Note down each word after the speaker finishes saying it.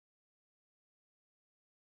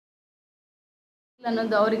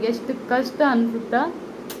ಅನ್ನೋದು ಅವ್ರಿಗೆ ಎಷ್ಟು ಕಷ್ಟ ಅನ್ಸುತ್ತಾ.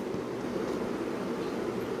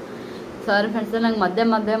 ಸಾರಿ ಫ್ರೆಂಡ್ಸ್, ನಂಗೆ ಮಧ್ಯೆ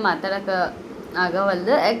ಮಧ್ಯೆ ಮಾತಾಡಕ್ಕೆ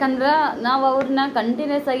ಆಗವಲ್ದು, ಯಾಕಂದ್ರೆ ನಾವು ಅವ್ರನ್ನ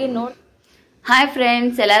ಕಂಟಿನ್ಯೂಸ್ ಆಗಿ ನೋಡಿ. ಹಾಯ್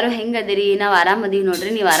ಫ್ರೆಂಡ್ಸ್, ಎಲ್ಲರೂ ಹೆಂಗದಿರಿ? ನಾವು ಆರಾಮದೀವಿ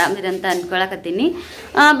ನೋಡ್ರಿ, ನೀವು ಆರಾಮದಿರಿ ಅಂತ ಅನ್ಕೊಳಕತ್ತೀನಿ.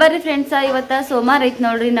 ಬರ್ರಿ ಫ್ರೆಂಡ್ಸ, ಇವತ್ತು ಸೋಮವಾರ ಐತೆ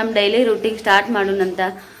ನೋಡ್ರಿ, ನಮ್ಮ ಡೈಲಿ ರೂಟೀನ್ ಸ್ಟಾರ್ಟ್ ಮಾಡೋಣಂತ.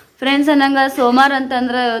 ಫ್ರೆಂಡ್ಸ್, ನಂಗೆ ಸೋಮವಾರ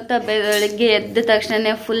ಅಂತಂದ್ರೆ ಇವತ್ತು ಬೆಳಗ್ಗೆ ಎದ್ದ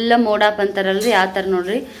ತಕ್ಷಣ ಫುಲ್ ಮೋಡಾಪ್ ಅಂತಾರಲ್ರಿ, ಆ ಥರ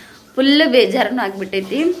ನೋಡ್ರಿ, ಫುಲ್ ಬೇಜಾರನು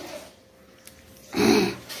ಆಗ್ಬಿಟ್ಟೈತಿ.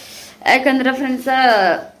 ಯಾಕಂದ್ರೆ ಫ್ರೆಂಡ್ಸ,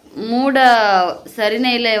 ಮೂಡ ಸರಿನೇ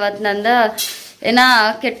ಇಲ್ಲ ಇವತ್ತು ನಂದು. ಏನೋ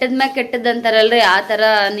ಕೆಟ್ಟದ ಮ್ಯಾಗ ಕೆಟ್ಟದ್ದು ಅಂತಾರಲ್ರಿ, ಆ ಥರ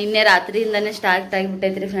ನಿನ್ನೆ ರಾತ್ರಿಯಿಂದನೇ ಸ್ಟಾರ್ಟ್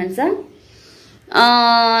ಆಗಿಬಿಟ್ಟೈತ್ರಿ ಫ್ರೆಂಡ್ಸ.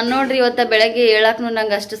 ನೋಡ್ರಿ, ಇವತ್ತು ಬೆಳಗ್ಗೆ ಹೇಳಕ್ಕೂ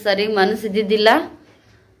ನಂಗೆ ಅಷ್ಟು ಸರಿ ಮನಸ್ಸಿದ್ದಿದ್ದಿಲ್ಲ.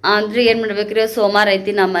 ಅಂದ್ರೆ ಏನು ಮಾಡ್ಬೇಕ್ರಿ, ಸೋಮವಾರ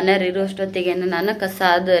ಐತಿ, ನಮ್ಮ ಮನೆಯವ್ರು ಇರೋ ಅಷ್ಟೊತ್ತಿಗೆ ನಾನು ಕಸ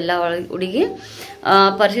ಅದು ಎಲ್ಲ ಹುಡುಗಿ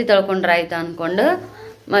ಪರ್ಸಿ ತೊಳ್ಕೊಂಡ್ರೆ ಆಯ್ತು ಅಂದ್ಕೊಂಡು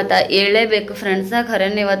ಮತ್ತು ಹೇಳಲೇಬೇಕು ಫ್ರೆಂಡ್ಸ.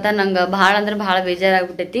 ಖರೇನೆ ಇವತ್ತು ನಂಗೆ ಭಾಳ ಅಂದ್ರೆ ಭಾಳ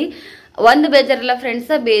ಬೇಜಾರಾಗ್ಬಿಟ್ಟೈತಿ. ಒಂದು ಬೇಜಾರಿಲ್ಲ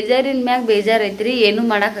ಫ್ರೆಂಡ್ಸ, ಬೇಜಾರಿನ ಮ್ಯಾಗ ಬೇಜಾರು ಐತ್ರಿ, ಏನೂ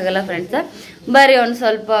ಮಾಡೋಕ್ಕಾಗಲ್ಲ ಫ್ರೆಂಡ್ಸ. ಬರ್ರಿ ಒಂದು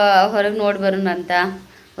ಸ್ವಲ್ಪ ಹೊರಗೆ ನೋಡಿ ಬರೋಣ ಅಂತ.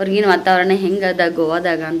 ಹೊರಗಿನ ವಾತಾವರಣ ಹೆಂಗದ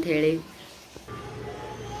ಗೋವಾದಾಗ ಅಂತ ಹೇಳಿ.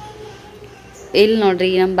 ಇಲ್ಲಿ ನೋಡ್ರಿ,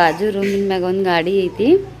 ನಮ್ಮ ಬಾಜು ರೂಮಿನ ಮ್ಯಾಗ ಒಂದು ಗಾಡಿ ಐತಿ.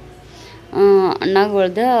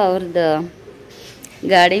 ಅಣ್ಣಗಳ್ದ ಅವ್ರದ್ದು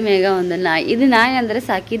ಗಾಡಿ ಮ್ಯಾಗ ಒಂದು ನಾಯಿ. ಇದು ನಾಯಿ ಅಂದರೆ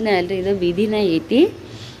ಸಾಕಿದ ನಾಯಿ ಅಲ್ರಿ, ಇದು ಬೀದಿ ನಾಯಿ ಐತಿ.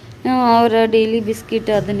 ಅವ್ರು ಡೈಲಿ ಬಿಸ್ಕಿಟ್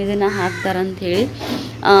ಅದನ್ನ ಇದನ್ನು ಹಾಕ್ತಾರಂತ ಹೇಳಿ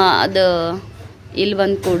ಅದು ಇಲ್ಲಿ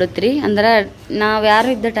ಬಂದು ಕೂಡತ್ರಿ. ಅಂದ್ರೆ ನಾವು ಯಾರು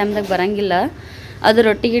ಇದ್ದ ಟೈಮ್ದಾಗ ಬರಂಗಿಲ್ಲ, ಅದು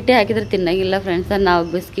ರೊಟ್ಟಿ ಗಿಟ್ಟಿ ಹಾಕಿದ್ರೆ ತಿನ್ನಂಗಿಲ್ಲ ಫ್ರೆಂಡ್ಸ. ನಾವು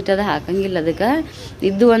ಬಿಸ್ಕಿಟ್ ಅದು ಹಾಕಂಗಿಲ್ಲ ಅದಕ್ಕೆ.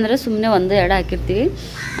 ಇದ್ದು ಅಂದ್ರೆ ಸುಮ್ಮನೆ ಒಂದು ಎರಡು ಹಾಕಿರ್ತೀವಿ.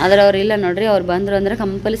 ಆದ್ರೆ ಅವ್ರು ಇಲ್ಲ ನೋಡ್ರಿ, ಅವ್ರು ಬಂದರು ಅಂದ್ರೆ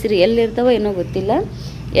ಕಂಪಲ್ಸರಿ ಎಲ್ಲಿರ್ತಾವೋ ಏನೋ ಗೊತ್ತಿಲ್ಲ,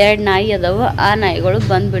 2 ನಾಯಿ ಅದಾವ. ಆ ನಾಯಿಗಳು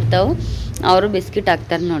ಬಂದುಬಿಡ್ತಾವೆ, ಅವರು ಬಿಸ್ಕಿಟ್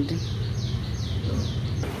ಹಾಕ್ತಾರೆ ನೋಡ್ರಿ.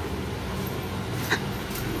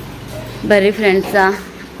 ಬರ್ರಿ ಫ್ರೆಂಡ್ಸ,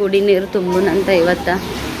 ಕುಡಿ ನೀರು ತುಂಬುನಂತ. ಇವತ್ತು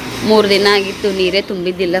 3 ದಿನ ಆಗಿತ್ತು ನೀರೇ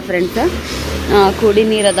ತುಂಬಿದ್ದಿಲ್ಲ ಫ್ರೆಂಡ್ಸ. ಕುಡಿ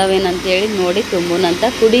ನೀರು ಅದಾವೇನಂತೇಳಿ ನೋಡಿ ತುಂಬುನಂತ.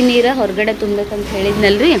 ಕುಡಿ ನೀರು ಹೊರಗಡೆ ತುಂಬಬೇಕಂತ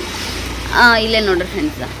ಹೇಳಿದ್ನಲ್ರಿ, ಇಲ್ಲೇ ನೋಡ್ರಿ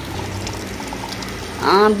ಫ್ರೆಂಡ್ಸ.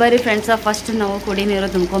 ಬರ್ರಿ ಫ್ರೆಂಡ್ಸ, ಫಸ್ಟ್ ನಾವು ಕುಡಿ ನೀರು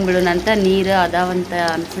ತುಂಬ್ಕೊಂಡ್ಬಿಡೋಣಂತ. ನೀರು ಅದಾವಂತ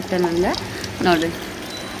ಅನ್ಸುತ್ತೆ ನನಗೆ ನೋಡ್ರಿ.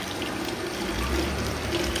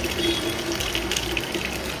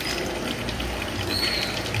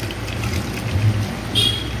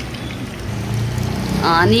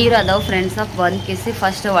 ನೀರು ಅದಾವೆ ಫ್ರೆಂಡ್ಸ. ಒಂದು ಕೆಸಿ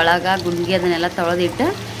ಫಸ್ಟ್ ಒಳಗೆ ಗುಂಡಿಗೆ ಅದನ್ನೆಲ್ಲ ತೊಳೆದಿಟ್ಟು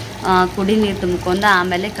ಕುಡಿ ನೀರು ತುಂಬ್ಕೊಂಡು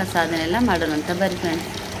ಆಮೇಲೆ ಕಸ ಅದನ್ನೆಲ್ಲ ಮಾಡೋಣಂತ. ಬರ್ರಿ ಫ್ರೆಂಡ್ಸ್,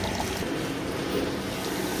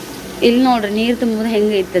 ಇಲ್ಲಿ ನೋಡ್ರಿ ನೀರು ತುಂಬೋದು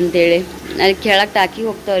ಹೆಂಗೆ ಐತಂತೇಳಿ. ಅಲ್ಲಿ ಕೆಳಗೆ ಟಾಕಿ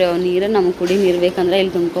ಹೋಗ್ತಾವ್ರಿ ಅವು ನೀರು. ನಮ್ಗೆ ಕುಡಿ ನೀರು ಬೇಕಂದ್ರೆ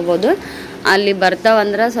ಇಲ್ಲಿ ತುಂಬ್ಕೋಬೋದು. ಅಲ್ಲಿ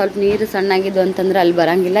ಬರ್ತಾವಂದ್ರೆ ಸ್ವಲ್ಪ ನೀರು ಸಣ್ಣಾಗಿದ್ದು ಅಂತಂದ್ರೆ ಅಲ್ಲಿ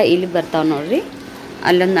ಬರೋಂಗಿಲ್ಲ, ಇಲ್ಲಿ ಬರ್ತಾವೆ ನೋಡ್ರಿ.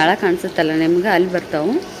 ಅಲ್ಲೊಂದು ನಳ ಕಾಣಿಸುತ್ತಲ್ಲ ನಿಮ್ಗೆ, ಅಲ್ಲಿ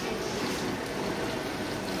ಬರ್ತಾವೆ.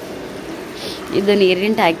 ಇದು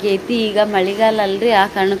ನೀರಿನ ಟಾಕಿ ಐತಿ. ಈಗ ಮಳೆಗಾಲ ಅಲ್ರಿ, ಆ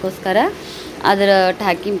ಕಾರಣಕ್ಕೋಸ್ಕರ ಅದರ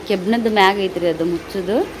ಟಾಕಿ ಕೆಬ್ಣದ ಮ್ಯಾಗ ಐತ್ರಿ, ಅದು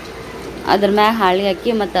ಮುಚ್ಚೋದು. ಅದ್ರ ಮ್ಯಾಗ ಹಾಳಿ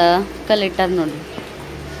ಹಾಕಿ ಮತ್ತು ಕಲ್ಲಿಟ್ಟಾರ ನೋಡ್ರಿ.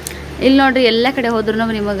 ಇಲ್ಲಿ ನೋಡ್ರಿ, ಎಲ್ಲ ಕಡೆ ಹೋದ್ರೂ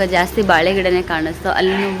ನಿಮಗೆ ಜಾಸ್ತಿ ಬಾಳೆ ಗಿಡನೇ ಕಾಣಿಸ್ತಾವೆ.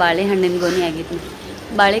 ಅಲ್ಲಿನೂ ಬಾಳೆಹಣ್ಣಿನ ಗೊನೆ ಆಗೈತಿ,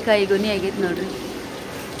 ಬಾಳೆಕಾಯಿ ಗೊನೆ ಆಗೈತಿ ನೋಡ್ರಿ.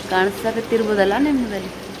 ಕಾಣಿಸ್ತಾಕತ್ತಿರ್ಬೋದಲ್ಲ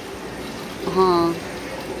ನಿಮ್ಮದಲ್ಲಿ? ಹಾಂ,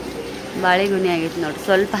 ಬಾಳೆ ಗೊನೆ ಆಗೈತಿ ನೋಡ್ರಿ.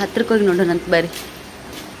 ಸ್ವಲ್ಪ ಹತ್ರಕ್ಕೆ ಹೋಗಿ ನೋಡೋಣಂತ ಬರ್ರಿ.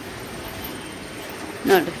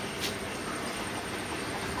 ನೋಡ್ರಿ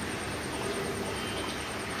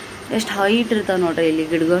ಎಷ್ಟು ಹೈಟ್ ಇರ್ತಾವೆ ನೋಡ್ರಿ ಇಲ್ಲಿ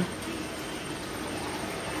ಗಿಡಗಳು.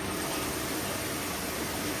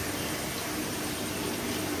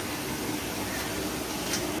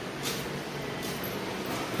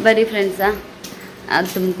 ಬರ್ರಿ ಫ್ರೆಂಡ್ಸ, ಅದು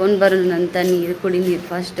ತುಂಬ್ಕೊಂಡು ಬರೋಣಂತ. ನೀರು ಕುಡಿ ನೀರು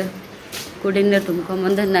ಫಸ್ಟ್ ಕುಡಿ ನೀರು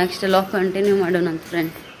ತುಂಬ್ಕೊಂಬಂದು ನೆಕ್ಸ್ಟ್ ಲಾಕ್ ಕಂಟಿನ್ಯೂ ಮಾಡೋಣಂತ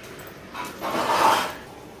ಫ್ರೆಂಡ್ಸ್.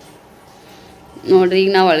 ನೋಡ್ರಿ,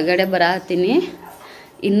 ಈಗ ನಾವು ಒಳಗಡೆ ಬರತ್ತೀನಿ.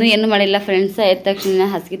 ಇನ್ನೂ ಏನು ಮಾಡಿಲ್ಲ ಫ್ರೆಂಡ್ಸ. ಎದ್ದ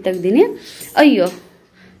ತಕ್ಷಣ ಹಾಸಿಗೆ ತೆಗ್ದೀನಿ. ಅಯ್ಯೋ,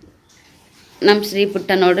 ನಮ್ಮ ಶ್ರೀ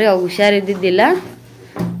ಪುಟ್ಟ ನೋಡ್ರಿ, ಅವು ಹುಷಾರಿದ್ದಿದ್ದಿಲ್ಲ,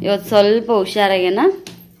 ಇವತ್ತು ಸ್ವಲ್ಪ ಹುಷಾರಾಗ್ಯಾನ.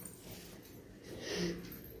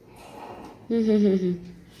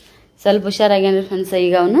 ಸ್ವಲ್ಪ ಹುಷಾರಾಗ್ಯಾನ ಫ್ರೆಂಡ್ಸ.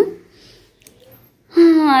 ಈಗ ಅವನು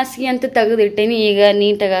ಹಾಸಿಗೆ ಅಂತ ತೆಗೆದಿಟ್ಟೇನಿ. ಈಗ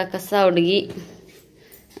ನೀಟಾಗ ಕಸ ಹುಡುಗಿ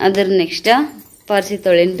ಅದ್ರ ನೆಕ್ಸ್ಟ್ ಪರ್ಸಿ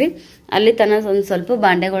ತೊಳೀನ್ರಿ. ಅಲ್ಲಿ ತನಕ ಒಂದು ಸ್ವಲ್ಪ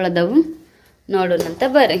ಬಾಂಡೆಗಳು ಅದಾವು, ನೋಡೋಣಂತ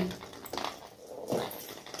ಬರ್ರಿ.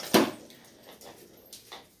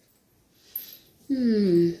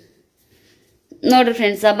 ನೋಡ್ರಿ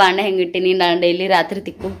ಫ್ರೆಂಡ್ಸ, ಬಾಂಡೆ ಹೆಂಗಿಟ್ಟೀನಿ. ನಾನು ಡೈಲಿ ರಾತ್ರಿ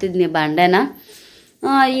ತಿಕ್ಕೋಗ್ತಿದ್ನಿ ಬಾಂಡೆನ.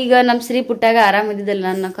 ಈಗ ನಮ್ಮ ಶ್ರೀ ಪುಟ್ಟಾಗ ಆರಾಮದಿದ್ದಲ್ಲ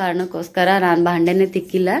ನನ್ನ ಕಾರಣಕ್ಕೋಸ್ಕರ ನಾನು ಬಾಂಡೆನೇ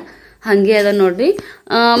ತಿಕ್ಕಿಲ್ಲ, ಹಾಗೆ ಅದ ನೋಡ್ರಿ.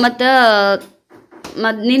 ಮತ್ತು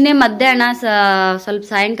ನಿನ್ನೆ ಮಧ್ಯಾಹ್ನ ಸ್ವಲ್ಪ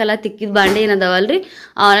ಸಾಯಂಕಾಲ ತಿಕ್ಕಿದ ಬಾಂಡೆ ಏನದಾವಲ್ರಿ,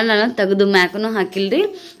 ಅವನ್ನ ನಾನು ತೆಗೆದು ಮ್ಯಾಕನು ಹಾಕಿಲ್ರಿ.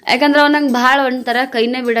 ಯಾಕಂದ್ರೆ ಅವ್ ನಂಗೆ ಭಾಳ ಒಂಥರ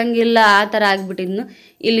ಕೈನೇ ಬಿಡಂಗಿಲ್ಲ, ಆ ಥರ ಆಗ್ಬಿಟ್ಟಿದ್ನು.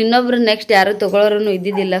 ಇಲ್ಲಿ ಇನ್ನೊಬ್ರು ನೆಕ್ಸ್ಟ್ ಯಾರು ತೊಗೊಳೋರು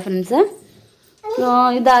ಇದ್ದಿದ್ದಿಲ್ಲ ಫ್ರೆಂಡ್ಸ.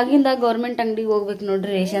 ಇದಾಗಿಂದ ಗೌರ್ಮೆಂಟ್ ಅಂಗಡಿಗೆ ಹೋಗ್ಬೇಕು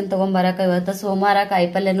ನೋಡ್ರಿ ರೇಷನ್ ತೊಗೊಂಬರಕ್ಕೆ. ಇವತ್ತು ಸೋಮವಾರ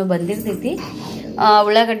ಕಾಯಿಪಲ್ಯನೂ ಬಂದಿರ್ತೈತಿ.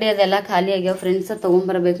 ಉಳ್ಳಾಗಡ್ಡೆ ಅದೆಲ್ಲ ಖಾಲಿ ಆಗ್ಯಾವ ಫ್ರೆಂಡ್ಸ,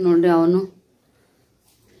 ತೊಗೊಂಬರ್ಬೇಕು ನೋಡ್ರಿ ಅವನು.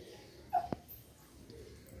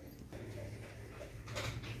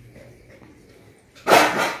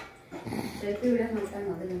 ಸೆಲ್ಫಿ ವಿಡಿಯೋ ಮಾಡ್ತಾನೆ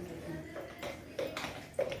ಮೊದಲು ಅನ್ಸುತ್ತೆ.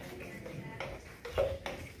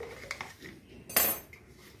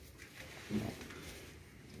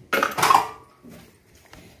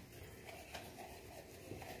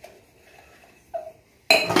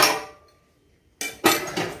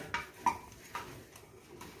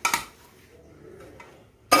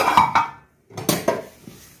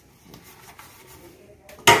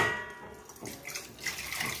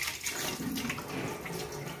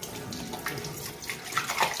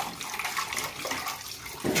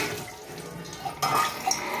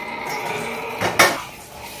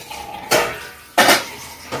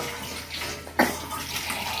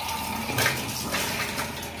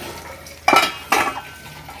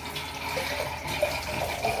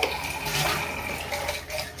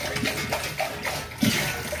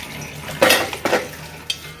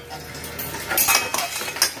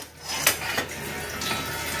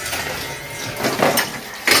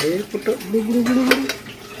 putih bulu.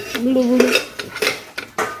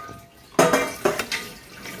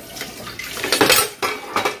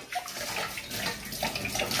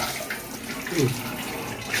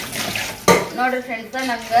 ನೋಡ್ರಿ ಫ್ರೆಂಡ್ಸ್,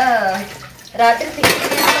 ನಂಗೆ ರಾತ್ರಿ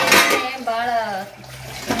ಭಾಳ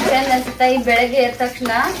ಚಂದ ಅನ್ಸುತ್ತೆ. ಈ ಬೆಳಗ್ಗೆ ಎದ್ದ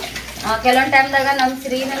ತಕ್ಷಣ ಕೆಲವೊಂದು ಟೈಮ್ದಾಗ ನಮ್ಮ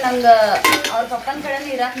ಶ್ರೀನ ನಂಗೆ ಅವ್ರ ಪಪ್ಪನ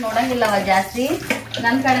ಕಡೆನೇ ಇರಕ್ಕೆ ನೋಡಂಗಿಲ್ಲವ ಜಾಸ್ತಿ,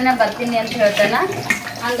 ನನ್ನ ಕಡೆನೇ ಬರ್ತೀನಿ ಅಂತ ಹೇಳ್ತಾನ.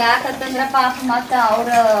 ಹಂಗೆ ಯಾಕಂತಂದ್ರೆ ಪಾಪ ಮತ್ತು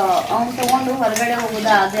ಅವ್ನು ತೊಗೊಂಡು ಹೊರಗಡೆ ಹೋಗೋದ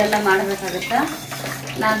ಅದೆಲ್ಲ ಮಾಡ್ಬೇಕಾಗತ್ತೆ.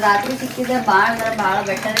 ನಾನು ರಾತ್ರಿ ಸಿಕ್ಕಿದ್ರೆ ಭಾಳ ಅಂದ್ರೆ ಭಾಳ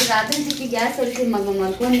ಬೆಟರ್. ರಾತ್ರಿ ಸಿಕ್ಕಿ ಗ್ಯಾಸ್ ಹೊರಿಸಿ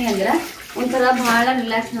ಮಲ್ಕೊಂಡಿ ಅಂದ್ರೆ ಒಂಥರ ಭಾಳ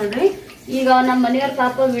ರಿಲ್ಯಾಕ್ಸ್ ನೋಡ್ರಿ. ಈಗ ನಮ್ಮ ಮನೆಯವ್ರ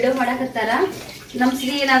ಪಾಪ ವಿಡಿಯೋ ಮಾಡಕತ್ತಾರ. ನಮ್ಮ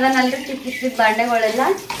ಶ್ರೀ ಏನದನಲ್ರಿ ಚಿಕ್ಕ ಬಾಂಡೆಗಳೆಲ್ಲ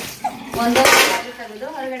ಒಂದೇ ತೆಗೆದು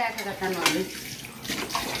ಹೊರಗಡೆ ಹಾಕಕತ್ತ ನೋಡ್ರಿ.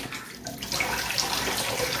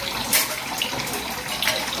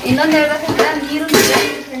 ಇನ್ನೊಂದು ಹೇಳ್ಬೇಕಂದ್ರೆ ನೀರು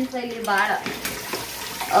ಫ್ರೆಂಡ್ಸ್ ಇಲ್ಲಿ ಭಾಳ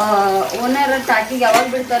ಓನರ್ ಟಾಕಿಗೆ ಯಾವಾಗ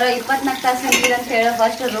ಬಿಡ್ತಾರೋ 24 ತಾಸು ನೀರು ಅಂತ ಹೇಳೋ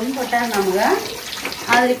ಫಸ್ಟ್ ರೂಮ್ ಕೊಟ್ಟಾರ ನಮ್ಗೆ.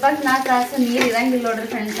 ಆದ್ರೆ 24 ತಾಸು ನೀರು ಇರಂಗಿಲ್ಲ ನೋಡ್ರಿ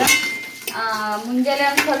ಫ್ರೆಂಡ್ಸ್. ಮುಂಜಾನೆ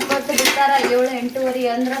ಒಂದು ಸ್ವಲ್ಪ ಹೊತ್ತು ಬಿಡ್ತಾರ, 7-8:30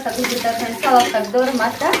 ಅಂದ್ರೆ ತೆಗೆದು ಬಿಡ್ತಾರೆ ಫ್ರೆಂಡ್ಸ್. ಅವಾಗ ತೆಗ್ದವ್ರು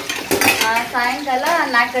ಮತ್ತು ಸಾಯಂಕಾಲ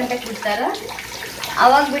 4 ಗಂಟೆಗೆ ಬಿಡ್ತಾರೆ.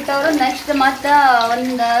 ಅವಾಗ ಬಿಟ್ಟವರು ನೆಕ್ಸ್ಟ್ ಮತ್ತು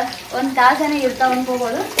ಒಂದು ತಾಸನೇ ಇರ್ತಾವ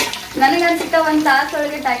ಅನ್ಕೋಬೋದು. ನನಗೆ ಅನ್ಸುತ್ತೆ 1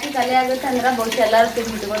 ತಾಸೊಳಗೆ ಟಾಕಿ ಖಾಲಿ ಆಗುತ್ತೆ ಅಂದ್ರೆ ಬಹುಶಃ ಎಲ್ಲರೂ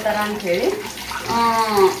ತುಂಬ ಇಟ್ಕೋತಾರ ಅಂಥೇಳಿ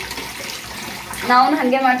ನಾವು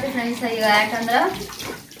ಹಾಗೆ ಮಾಡ್ತೀವಿ ಫ್ರೆಂಡ್ಸ್. ಈಗ ಯಾಕಂದ್ರೆ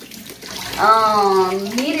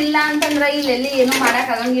ನೀರಿಲ್ಲ ಅಂತಂದ್ರೆ ಇಲ್ಲೆಲ್ಲಿ ಏನೂ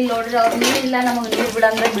ಮಾಡೋಕ್ಕಾಗಂಗಿಲ್ಲ ನೋಡ್ರಿ. ಅವ್ರು ನೀರಿಲ್ಲ ನಮಗೆ ನೀರು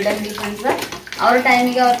ಬಿಡಂದ್ರೆ ಬಿಡಂಗಿಲ್ಲ ಫ್ರೆಂಡ್ಸ್. ಅವ್ರ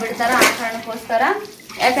ಟೈಮಿಗೆ ಅವ್ರು ಬಿಡ್ತಾರೆ. ಆ ಕಾರಣಕ್ಕೋಸ್ಕರ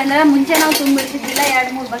ಯಾಕಂದ್ರೆ ಮುಂಚೆ ನಾವು ತುಂಬಿಡ್ತಿದ್ದಿಲ್ಲ,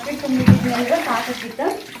 2-3 ಬಕೆಟ್ ತುಂಬಿಟ್ಟಿದ್ವಿ ಅಂದ್ರೆ ಸಾಕಾಗಿತ್ತು.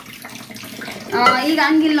 ಈಗ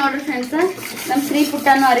ಹಂಗಿಲ್ಲ ನೋಡ್ರಿ ಫ್ರೆಂಡ್ಸ್. ನಮ್ಮ ಶ್ರೀ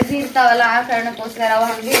ಪುಟ್ಟನು ಅರ್ಬಿ ಇರ್ತಾವಲ್ಲ, ಆ ಕಾರಣಕ್ಕೋಸ್ಕರ ಅವು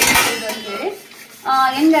ಹಂಗೆ ಅಂತೇಳಿ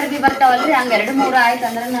ಹೆಂಗೆ ಅರ್ಬಿ ಬರ್ತಾವಲ್ರಿ ಹಂಗೆ 2-3 ಆಯ್ತು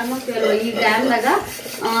ಅಂದ್ರೆ ನಾನು ಈ ಡ್ಯಾಮ್ದಾಗ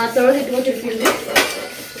ತೊಳೆದು ಇಟ್ಕೊತಿರ್ತೀನಿ.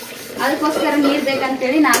 ಅದಕ್ಕೋಸ್ಕರ ನೀರು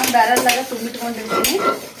ಬೇಕಂತೇಳಿ ನಾನು ಬ್ಯಾರಲ್ದಾಗ ತುಂಬಿಟ್ಕೊಂಡಿರ್ತೀನಿ.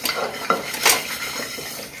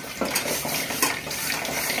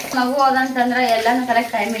 ಮಗು ಹೋದಂತಂದ್ರೆ ಎಲ್ಲನೂ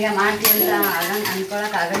ಕರೆಕ್ಟ್ ಟೈಮಿಗೆ ಮಾಡ್ತೀವಿ ಅಂತ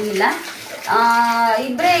ಅನ್ಕೊಳಕ್ ಆಗಂಗಿಲ್ಲ.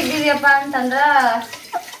 ಇಬ್ಬರೇ ಇದ್ದೀವಿಯಪ್ಪ ಅಂತಂದ್ರೆ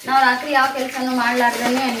ನಾವು ರಾತ್ರಿ ಯಾವ ಕೆಲಸನೂ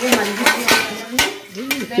ಮಾಡ್ಲಾರ್ದೇನೆ ಹಂಗೆ ಮಲಗಿರ್ತೀವಿ ಅಂತಂದ್ರೆ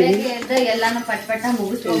ಬೆಳಗ್ಗೆ ಎದ್ದು ಎಲ್ಲಾನು ಪಟ್ಪಟ್ಟ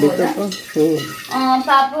ಮುಗಿಸ್ಕೋಬಹುದು.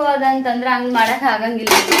 ಪಾಪು ಅದಂತಂದ್ರೆ ಹಂಗ್ ಮಾಡಕ್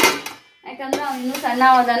ಆಗಂಗಿಲ್ಲ. ಯಾಕಂದ್ರೆ ಅವ್ನು ಇನ್ನೂ ಸಣ್ಣ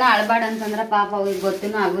ಹೋದನ, ಅಳ್ಬಾರ್ದು ಅಂತಂದ್ರೆ ಪಾಪ ಅವ್ರಿಗೆ ಗೊತ್ತೂ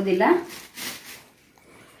ಆಗೋದಿಲ್ಲ.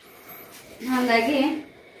 ಹಾಗಾಗಿ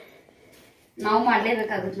ನಾವು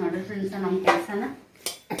ಮಾಡ್ಲೇಬೇಕಾಗುತ್ತೆ ನೋಡ್ರಿ ಫ್ರೆಂಡ್ಸ್ ನಮ್ಮ ಕೆಲಸನ.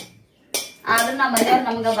 ಆದ್ರೂ ನಮ್ಮ ಮನೆಯವ್ರು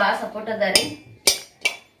ನಮ್ಗೆ ಭಾಳ ಸಪೋರ್ಟ್ ಅದ ರೀ.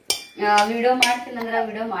 ವಿಡಿಯೋ ಮಾಡ್ತೀನಂದ್ರೆ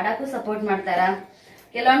ವಿಡಿಯೋ ಮಾಡಕ್ಕೂ ಸಪೋರ್ಟ್ ಮಾಡ್ತಾರ.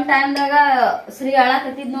 ಕೆಲವೊಂದು ಟೈಮ್ದಾಗ ಶ್ರೀ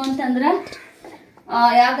ಅಳಕತ್ತಿದ್ನು ಅಂತಂದ್ರೆ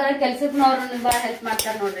ಯಾವ್ದಾರ ಕೆಲ್ಸಕ್ಕೂ ಅವ್ರನ್ನ ಭಾಳ ಹೆಲ್ಪ್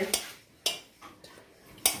ಮಾಡ್ತಾರೆ ನೋಡ್ರಿ.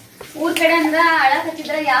 ಊರ್ ಕಡೆ ಅಂದ್ರ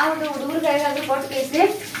ಅಳಕತ್ತಿದ್ರ ಯಾವ ಹುಡುಗರ ಕೈಗಾದ್ರೂ ಕೊಟ್ಟು ಕೇಸಿ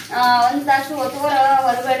 1 ತಾಸು ಹೊತ್ತುವರ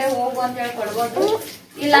ಹೊರಗಡೆ ಹೋಗು ಅಂತ ಹೇಳಿ ಕೊಡ್ಬೋದು.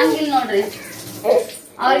 ಇಲ್ಲ ಹಂಗಿಲ್ಲ ನೋಡ್ರಿ.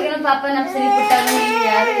 ಅವ್ರಿಗೇನು ಪಾಪ ನಮ್ಮ ಶ್ರೀ ಪುಟ್ಟಾಗ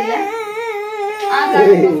ಯಾರು ಇಲ್ಲ. ಆ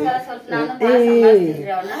ಕಾರಣಕ್ಕೋಸ್ಕರ ಸ್ವಲ್ಪ ನಾನು ಭಾಳ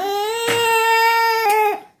ಸಂಭಾಳಿಸ್ತಿದ್ರಿ ಅವನ್ನ.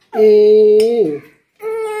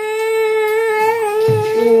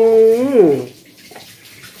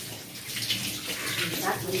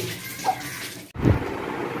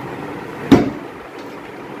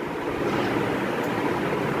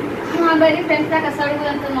 ಬರೀ ಫ್ರೆಂಡ್ಸ್ ಕಸ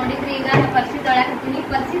ಹೊಡಿಬೋದಂತ ನೋಡಿದ್ರಿ. ಈಗ ಪರ್ಸಿ ತೊಳಕತ್ತೀನಿ.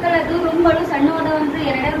 ಪರ್ಸಿ ತೊಳೆದು ರೂಮ್ಗಳು ಸಣ್ಣ ಹೋದವಂದ್ರೆ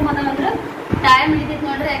 2 ರೂಮ್ ಅದಾವಂದ್ರೆ ಟೈಮ್ ಹಿಡಿತೈತಿ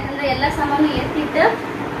ನೋಡ್ರಿ. ಯಾಕಂದ್ರೆ ಎಲ್ಲ ಸಾಮಾನು ಎತ್ತಿಟ್ಟು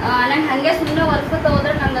ನಂಗೆ ಹಂಗೆ ಸುಮ್ಮನೆ ಹೊರ್ಸ್ಕೊತ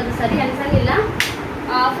ಹೋದ್ರೆ ನಂಗೆ ಅದು ಸರಿ ಅನ್ಸಂಗಿಲ್ಲ.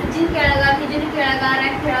 ಫ್ರಿಜ್ಜಿನ ಕೆಳಗ, ಕಿಚನ್ ಕೆಳಗ,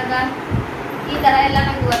 ರ್ಯಾಕ್ ಕೆಳಗ ಈ ಥರ ಎಲ್ಲ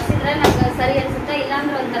ನಂಗೆ ಒರೆಸಿದ್ರೆ ನಂಗೆ ಸರಿ ಅನ್ಸುತ್ತೆ.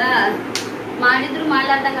 ಇಲ್ಲಾಂದ್ರೆ ಒಂಥರ ಮಾಡಿದ್ರು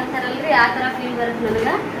ಮಾಡ್ಲಾರ್ದಂಗೆ ಅಂತಾರಲ್ರಿ, ಆ ಥರ ಫೀಲ್ ಬರುತ್ತೆ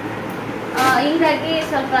ನನಗೆ. ಹಿಂಗಾಗಿ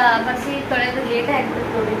ಸ್ವಲ್ಪ ಪರ್ಸಿ ತೊಳೆದು ಲೇಟೇ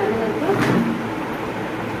ಆಗ್ಬಿಡುತ್ತೆ ನೋಡ್ರಿ ನನಗಂತೂ.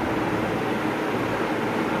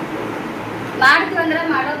 ಮಾಡ್ತೀವಂದ್ರೆ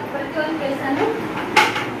ಮಾಡೋ ಪ್ರತಿಯೊಂದು ಕೆಲಸನೂ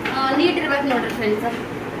ನೀಟ್ ಇರ್ಬೇಕು ನೋಡ್ರಿ ಫ್ರೆಂಡ್ಸ್.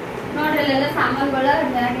 ನೋಡ್ರಿ ಅಲ್ಲೆಲ್ಲ ಸಾಮಾನುಗಳ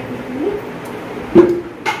ಹಾಕಿರ್ತೀನಿ.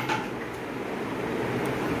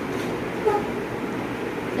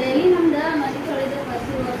 ಡೈಲಿ ನಮ್ದು ಮನೆ ತೊಳೆದ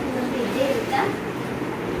ಬಸ್ಸು ಇದ್ದೇ ಇರುತ್ತ.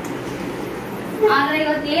 ಆದ್ರೆ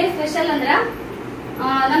ಇವತ್ತು ಏನ್ ಸ್ಪೆಷಲ್ ಅಂದ್ರ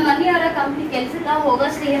ನಮ್ಮ ಮನೆಯವರ ಕಂಪ್ನಿ ಕೆಲ್ಸಕ್ಕ ಹೋಗೋ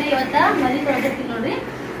ಶ್ರೀನ ಇವತ್ತ ಮನೆ ತೊಳೆದಿರ್ತೀನಿ ನೋಡ್ರಿ.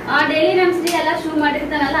 ಡೈಲಿ ನಮ್ ಶ್ರೀ ಎಲ್ಲ ಶೂ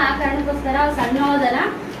ಮಾಡಿರ್ತಾನಲ್ಲ, ಆ ಕಾರಣಕ್ಕೋಸ್ಕರ ಅವ್ ಸಣ್ಣ ಹೋದಲ್ಲ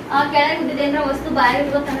ಕೆಳಗೆ ಬಿದ್ದಿದೆ ಅಂದ್ರೆ ವಸ್ತು ಬಾಯಿ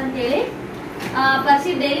ಇಡ್ಬೋತಾನ ಅಂತ ಹೇಳಿ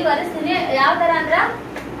ಪರ್ಸಿ ಡೈಲಿ ಒರೆಸ್ತೀನಿ. ಯಾವ ತರ ಅಂದ್ರ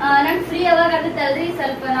ನಂಗೆ ಫ್ರೀ ಯಾವಾಗ ಆಗುತ್ತಲ್ರಿ,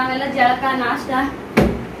 ಸ್ವಲ್ಪ ನಾವೆಲ್ಲ ಜಳಕ ನಾಷ್ಟ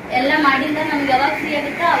ಎಲ್ಲ ಮಾಡಿಂದ ನಮ್ಗೆ ಯಾವಾಗ ಫ್ರೀ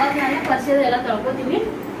ಆಗುತ್ತ ಅವಾಗ ನಾನು ಪರ್ಸಿದು ಎಲ್ಲ ತೊಳ್ಕೊತೀವಿ.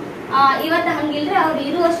 ಇವತ್ತ ಹಂಗಿಲ್ರಿ, ಅವ್ರು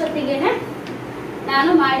ಇರುವಷ್ಟೊತ್ತಿಗೆನೆ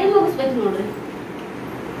ನಾನು ಮಾಡಿ ಮುಗಿಸ್ಬೇಕು ನೋಡ್ರಿ.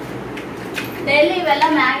 ಡೈಲಿ ಇವೆಲ್ಲ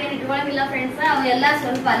ಮ್ಯಾಗೇನ್ ಇಟ್ಕೊಳಂಗಿಲ್ಲ ಫ್ರೆಂಡ್ಸ್, ಅವೆಲ್ಲ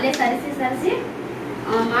ಸ್ವಲ್ಪ ಅಲ್ಲೇ ಸರಿಸಿ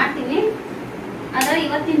ಮಾಡ್ತೀನಿ. ಆದ್ರೆ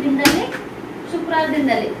ಇವತ್ತಿನ ದಿನದಲ್ಲಿ ಶುಕ್ರವಾರ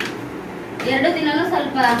ದಿನದಲ್ಲಿ 2 ದಿನನೂ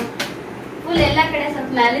ಸ್ವಲ್ಪ ಫುಲ್ ಎಲ್ಲಾ ಕಡೆ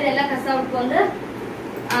ಸ್ವಲ್ಪ ಮ್ಯಾಲಿದೆಲ್ಲ ಕಸ ಉಟ್ಕೊಂಡು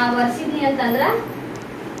ಒರೆಸಿದ್ನಿ ಅಂತಂದ್ರ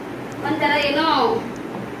ಒಂಥರ ಏನೋ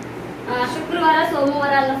ಶುಕ್ರವಾರ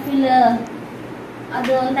ಸೋಮವಾರ ಅಲ್ಲ ಫೀಲ್,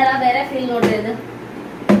 ಅದು ಒಂಥರ ಬೇರೆ ಫೀಲ್ ನೋಡ್ರಿ. ಅದು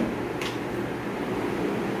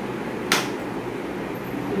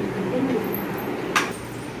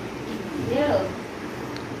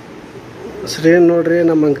ಶ್ರೇನ್ ನೋಡ್ರಿ,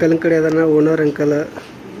 ನಮ್ಮ ಅಂಕಲ್ ಕಡೆ ಅದನ್ನ ಓನರ್ ಅಂಕಲ್.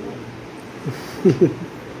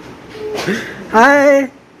 ಹಾಯ್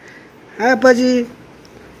ಹಾಯ್ ಅಪ್ಪಾಜಿ,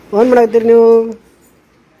 ಫೋನ್ ಮಾಡಾಕ್ತೀರಿ ನೀವು?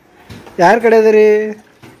 ಯಾರ ಕಡೆ ಅದರಿ?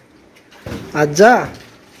 ಅಜ್ಜ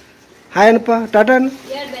ಹಾಯ್ ಏನಪ್ಪ, ಟಾಟನ್.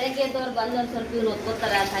 ಬೆಳಗ್ಗೆ ಎದ್ದವ್ರು ಬಂದು ಒಂದು ಸ್ವಲ್ಪ ಇವ್ರು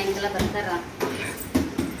ಓದ್ಕೋತಾರ, ಸಾಯಂಕಾಲ ಬರ್ತಾರ.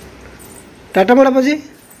 ಟಾಟಾ ಮಾಡಪ್ಪಾಜಿ.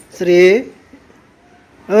 ಶ್ರೀ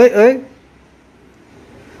ಓಯ್ ಓಯ್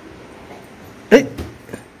ಏಯ್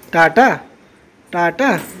ಟಾಟಾ ಟಾಟಾ.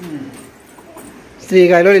 ಶ್ರೀ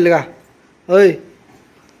ಗಾಯ್ಲೋ ಇಲ್ಗ ಓಯ್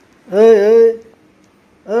ಓಯ್ ಓಯ್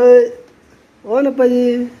ಓಯ್ ಓನಪ್ಪಾಜಿ,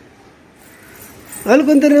 ಅಲ್ಲಿ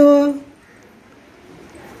ಕುಂತೀರಿ ನೀವು?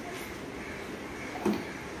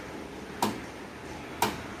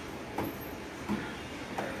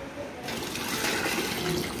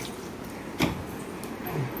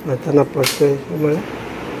 ಮತ್ತನಪ್ಪ ಮಳೆ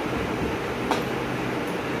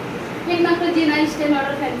ಹೆಣ್ಮಕ್ಳು ಜೀವನ ಇಷ್ಟೇ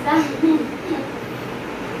ನೋಡ್ರಿ ಫ್ರೆಂಡ್ಸ.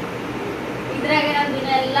 ಇದ್ರಾಗ ನಮ್ ದಿನ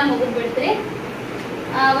ಎಲ್ಲ ಮುಗಿದ್ ಬಿಡ್ತ್ರಿ.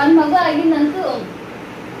 ಒಂದ್ ಮಗು ಆಗಿಂದಂತೂ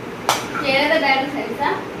ಕೇಳದ ಬ್ಯಾಡ್ರಿ ಫ್ರೆಂಡ್ಸ.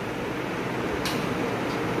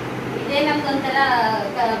 ಇದೇ ನಮ್ದು ಒಂಥರ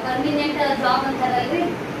ಪರ್ಮಿನೆಂಟ್ ಜಾಬ್ ಅಂತಾರಲ್ರಿ,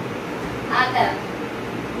 ಆ ತರ.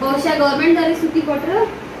 ಬಹುಶಃ ಗೌರ್ಮೆಂಟ್ ಅವ್ರಿಗೆ ಸುಟ್ಟಿ ಕೊಟ್ರು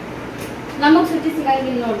ನಮಗ್ ಸುಟ್ಟಿ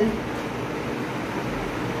ಸಿಗಂಗಿಲ್ಲ ನೋಡ್ರಿ.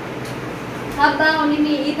 ಹಬ್ಬ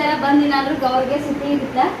ಹುಣ್ಣಿಮೆ ಈ ತರ ಬಂದಿನಾದ್ರೂ ಗೌರ್ಗೆ ಸುಟ್ಟಿ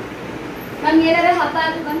ಇರುತ್ತ. ನಮ್ಗೆ ಏನಾರ ಹಬ್ಬ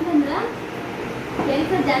ಅದು ಬಂತಂದ್ರ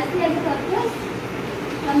ಕೆಲಸ ಜಾಸ್ತಿ ಆಗುತ್ತೆ ಹೊರತು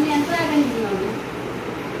ಕಮ್ಮಿ ಅಂತ ಆಗಂಗಿಲ್ಲ ನೋಡಿ.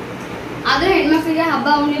 ಆದ್ರೆ ಹೆಣ್ಮಕ್ಳಿಗೆ ಹಬ್ಬ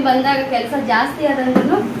ಹುಣ್ಣಿಮೆ ಬಂದಾಗ ಕೆಲಸ ಜಾಸ್ತಿ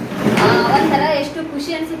ಆದಂದ್ರೂ ಒಂಥರ ಎಷ್ಟು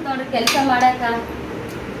ಖುಷಿ ಅನ್ಸುತ್ತೆ ನೋಡ್ರಿ ಕೆಲಸ ಮಾಡಾಕ,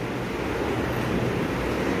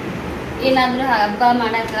 ಏನಾದ್ರೂ ಹಬ್ಬ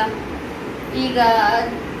ಮಾಡಾಕ. ಈಗ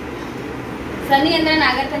ಸನಿ ಅಂದ್ರೆ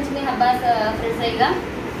ನಾಗರ ಪಂಚಮಿ ಹಬ್ಬ ಫ್ರೆಂಡ್ಸ್. ಈಗ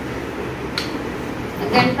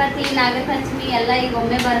ಗಣಪತಿ ನಾಗರ ಪಂಚಮಿ ಎಲ್ಲ ಈಗ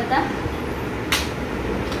ಒಮ್ಮೆ ಬರುತ್ತಾ.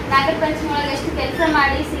 ನಾಗರ ಪಂಚಮಿ ಒಳಗೆ ಎಷ್ಟು ಕೆಲಸ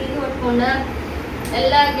ಮಾಡಿ ಸೀರೆ ಉಟ್ಕೊಂಡು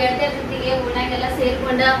ಎಲ್ಲ ಗೆಳತಿಯರ ಜೊತೆಗೆ ಊನಾಗೆಲ್ಲ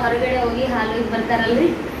ಸೇರ್ಕೊಂಡ ಹೊರಗಡೆ ಹೋಗಿ ಹಾಲು ಬರ್ತಾರಲ್ರಿ,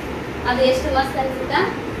 ಅದು ಎಷ್ಟು ಮಸ್ತ್ ಅನ್ಸುತ್ತ.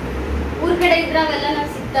 ಊರ್ ಕಡೆ ಇದ್ರ ಅವೆಲ್ಲ ನಾವ್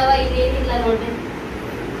ಸಿಗ್ತಾವ, ಇಲ್ಲೇನಿಲ್ಲ ನೋಡ್ರಿ.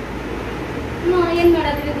 ಏನ್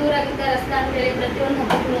ಮಾಡೋದ್ರಿ, ದೂರ ಆಗುತ್ತೆ ರಸ್ತೆ ಅಂತ ಹೇಳಿ ಪ್ರತಿಯೊಂದು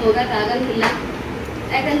ಹಬ್ಬಕ್ಕೂ ಹೋಗಕ್ ಆಗಂಗಿಲ್ಲ.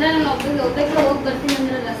 ಯಾಕಂದ್ರೆ ನಾನು ಒಬ್ಬಕ್ಕೆ ಹೋಗಿ ಬರ್ತೀನಿ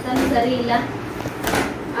ಅಂದ್ರೆ ರಸ್ತಾನು ಸರಿ ಇಲ್ಲ.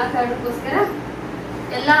 ಆ ಕಾರಣಕ್ಕೋಸ್ಕರ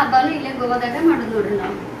ಎಲ್ಲ ಹಬ್ಬನೂ ಇಲ್ಲೇ ಗೋವಾದಾಗ ಮಾಡೋದು ನೋಡ್ರಿ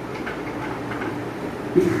ನಾವು.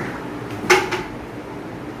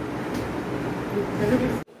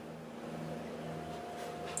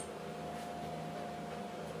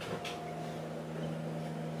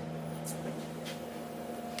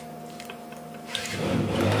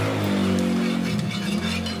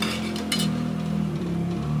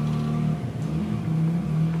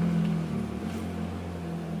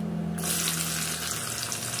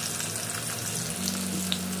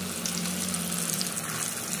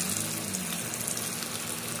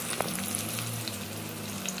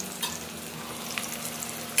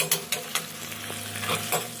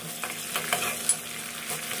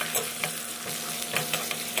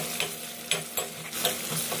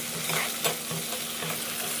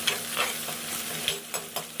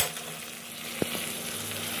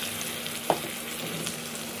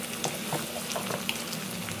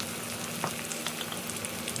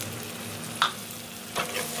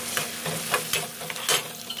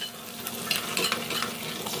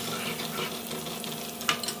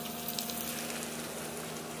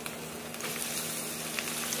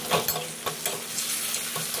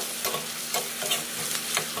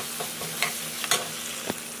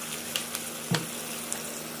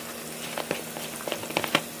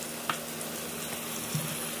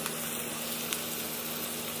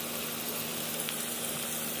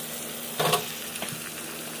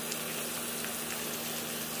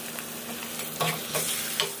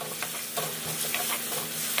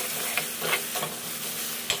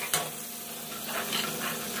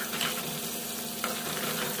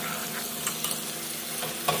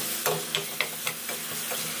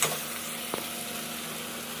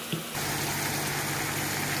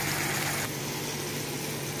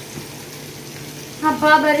 ಹಬ್ಬ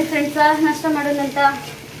ಬರ್ರಿ ಫ್ರೆಂಡ್ಸ ನಾಷ್ಟ ಮಾಡೋದಂತ.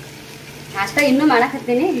 ನಾಷ್ಟ ಇನ್ನೂ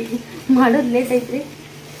ಮಾಡಕತ್ತೀನಿ, ಮಾಡೋದು ಲೇಟ್ ಐತ್ರಿ.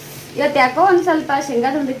 ಇವತ್ತು ಯಾಕೋ ಒಂದು ಸ್ವಲ್ಪ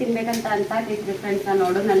ಶೇಂಗಾದ ಉಂಡೆ ತಿನ್ಬೇಕಂತ ಅನ್ಸಾಕೈತ್ರಿ ಫ್ರೆಂಡ್ಸ.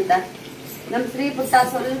 ನೋಡೋಣಂತ ನಮ್ಮ ಶ್ರೀ ಪುಟ್ಟ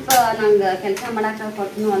ಸ್ವಲ್ಪ ನಂಗೆ ಕೆಲಸ ಮಾಡಕ್ಕೆ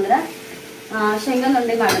ಕೊಟ್ಟನು ಅಂದ್ರೆ ಶೇಂಗಾದ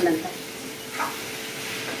ಉಂಡೆ ಮಾಡೋದಂತ.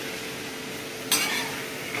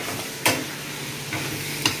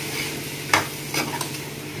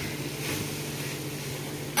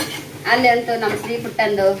 ಅಲ್ಲಿ ಅಂತೂ ನಮ್ಮ ಶ್ರೀ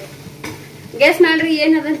ಪುಟ್ಟಂದು ಗೆಸ್ ಮಾಡ್ರಿ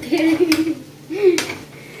ಏನದಂತ ಹೇಳಿ.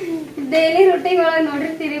 ಡೈಲಿ ರೂಟೀನ್ ಒಳಗೆ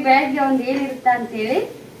ನೋಡಿರ್ತೀರಿ ಬೆಳಗ್ಗೆ ಒಂದು ಏನಿರುತ್ತ ಅಂತೇಳಿ.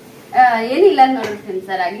 ಏನಿಲ್ಲ ನೋಡ್ರಿ ಫ್ರೆಂಡ್ಸ್,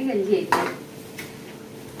 ರಾಗಿ ಗಂಜಿ ಐತಿ.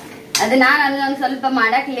 ಅದು ನಾನು ಅದನ್ನ ಸ್ವಲ್ಪ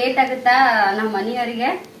ಮಾಡಕ್ ಲೇಟ್ ಆಗುತ್ತಾ ನಮ್ಮ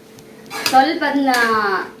ಮನೆಯವರಿಗೆ. ಸ್ವಲ್ಪ ಅದನ್ನ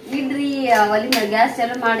ಇಡ್ರಿ ಒಲಿ ಗ್ಯಾಸ್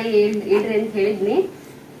ಚಾಲು ಮಾಡಿ ಇಡ್ರಿ ಅಂತ ಹೇಳಿದ್ನಿ.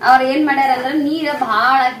 ಅವ್ರು ಏನ್ ಮಾಡ್ಯಾರ ಅಂದ್ರೆ ನೀರು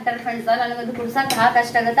ಭಾಳ ಹಾಕ್ತಾರ ಫ್ರೆಂಡ್ಸ್. ನನಗದು ಕುಡ್ಸಕ್ ಭಾಳ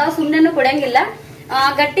ಕಷ್ಟ ಆಗತ್ತ. ಅವ್ ಸುಮ್ಮನೆ ಕುಡಿಯಂಗಿಲ್ಲ.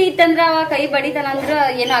 ಗಟ್ಟಿ ಇತ್ತಂದ್ರ ಅವ ಕೈ ಬಡಿತಾನ ಅಂದ್ರ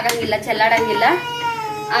ಏನು ಆಗಂಗಿಲ್ಲ, ಚೆಲ್ಲಾಡಂಗಿಲ್ಲ.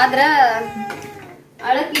 ಆದ್ರ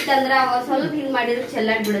ಅಳಕಿತ್ತಂದ್ರ ಅವ ಸ್ವಲ್ಪ ಹಿಂಗ್ ಮಾಡಿದ್ರೆ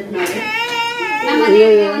ಚೆಲ್ಲಾಡ್ ಬಿಡುತ್ತೆ ನೋಡಿ. ನಮ್ಮ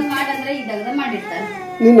ಮನೆಯಲ್ಲಿ ಒಂದ್ ಮಾಡಂದ್ರೆ ಇದಾಗ ಮಾಡಿರ್ತಾರ.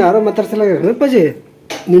 ನೀನು ಯಾರೋ ಮಾತಾಡ್ಸಲಾಗ್ಯಾರನ ಅಪ್ಪಾಜಿ?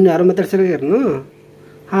 ನೀನು ಯಾರೋ ಮಾತಾಡ್ಸಲಾಗ್ಯಾರನು?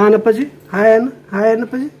 ಹಾಂ ಅಪ್ಪಾಜಿ, ಹಾಯ್ ಅನ್ನ, ಹಾಯ್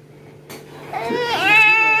ಅನ್ನಪ್ಪಾಜಿ.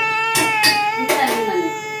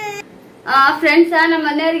 ಫ್ರೆಂಡ್ಸ್, ನಮ್ಮ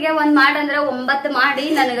ಮನೆಯವರಿಗೆ ಒಂದ್ ಮಾಡಂದ್ರ 9 ಮಾಡಿ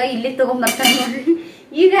ನನಗ ಇಲ್ಲಿ ತಗೊಂಡ್ಬರ್ತಾರ ನೋಡ್ರಿ.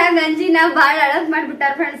 ಈಗ ಗಂಜಿ ನಾವ್ ಬಾಳ ಅಳಗ್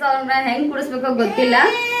ಮಾಡ್ಬಿಟ್ಟಾರ ಫ್ರೆಂಡ್ಸ್. ಅವ್ರನ್ನ ಹೆಂಗ್ ಕುಡಿಸ್ಬೇಕೋ ಗೊತ್ತಿಲ್ಲ.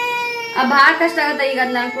 ಭಾಳ ಕಷ್ಟ ಆಗತ್ತ ಈಗ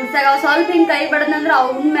ನಾನು ಕುಡ್ಸಾಗ. ಸ್ವಲ್ಪ ಹಿಂಗ್ ಕೈ ಬಡದಂದ್ರ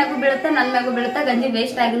ಅವ್ನ ಮ್ಯಾಗು ಬೀಳುತ್ತ, ನನ್ ಮ್ಯಾಗು ಬೀಳುತ್ತ, ಗಂಜಿ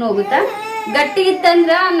ವೇಸ್ಟ್ ಆಗಿನೂ ಹೋಗುತ್ತ. ಗಟ್ಟಿ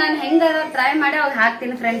ಇತ್ತಂದ್ರ ನಾನ್ ಹೆಂಗಾರ ಟ್ರೈ ಮಾಡಿ ಅವಾಗ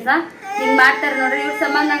ಹಾಕ್ತೀನಿ ಫ್ರೆಂಡ್ಸ. ಹಿಂಗ್ ಮಾಡ್ತಾರ ನೋಡ್ರಿ, ಇವ್ರ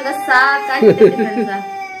ಸಂಬಂಧ ನಂಗ ಸಾಕಾಗ್ತೈತಿ ಫ್ರೆಂಡ್ಸ.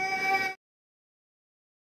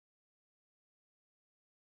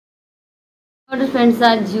 ನೋಡ್ರಿ ಫ್ರೆಂಡ್ಸ,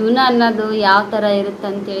 ಜೀವನ ಅನ್ನೋದು ಯಾವ ತರ ಇರುತ್ತೆ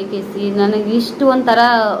ಅಂತೇಳಿ ಕೇಸಿ ನನಗೆ ಇಷ್ಟು ಒಂಥರ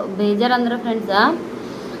ಬೇಜಾರ್ ಅಂದ್ರೆ ಫ್ರೆಂಡ್ಸ.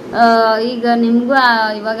 ಈಗ ನಿಮ್ಗೂ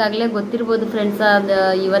ಇವಾಗಲೇ ಗೊತ್ತಿರ್ಬೋದು ಫ್ರೆಂಡ್ಸ, ಅದು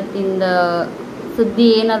ಇವತ್ತಿಂದ ಸುದ್ದಿ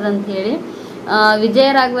ಏನದಂತ ಹೇಳಿ. ವಿಜಯ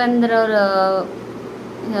ರಾಘವೇಂದ್ರ ಅವ್ರ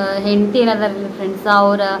ಹೆಂಡತಿ ಏನದಾರ ಫ್ರೆಂಡ್ಸ,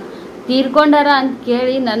 ಅವ್ರ ತೀರ್ಕೊಂಡಾರ ಅಂತ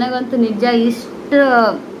ಕೇಳಿ ನನಗಂತೂ ನಿಜ ಇಷ್ಟು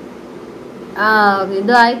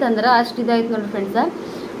ಇದು ಆಯ್ತಂದ್ರ ಅಷ್ಟು ಇದಾಯ್ತು ನೋಡ್ರಿ ಫ್ರೆಂಡ್ಸ.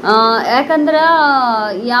 ಯಾಕಂದ್ರ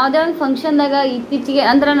ಯಾವುದೇ ಒಂದು ಫಂಕ್ಷನ್ದಾಗ ಇತ್ತೀಚೆಗೆ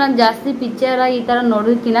ಅಂದ್ರೆ ನಾನು ಜಾಸ್ತಿ ಪಿಕ್ಚರ್ ಈ ಥರ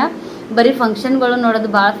ನೋಡೋದಕ್ಕಿಂತ ಬರೀ ಫಂಕ್ಷನ್ಗಳು ನೋಡೋದು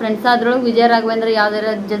ಭಾಳ ಫ್ರೆಂಡ್ಸ್. ಅದ್ರೊಳಗೆ ವಿಜಯ ರಾಘವೇಂದ್ರ ಯಾವ್ದಾರ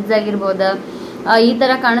ಜಡ್ಜ್ ಆಗಿರ್ಬೋದು, ಈ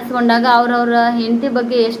ಥರ ಕಾಣಿಸ್ಕೊಂಡಾಗ ಅವ್ರವ್ರ ಹೆಂಡತಿ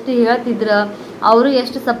ಬಗ್ಗೆ ಎಷ್ಟು ಹೇಳ್ತಿದ್ರು, ಅವರು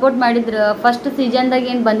ಎಷ್ಟು ಸಪೋರ್ಟ್ ಮಾಡಿದ್ರು. ಫಸ್ಟ್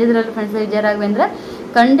ಸೀಸನ್ದಾಗ ಏನು ಬಂದಿದ್ರಲ್ಲ ಫ್ರೆಂಡ್ಸ್ ವಿಜಯ ರಾಘವೇಂದ್ರ,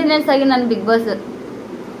 ಕಂಟಿನ್ಯೂಸ್ ಆಗಿ ನಾನು ಬಿಗ್ ಬಾಸ್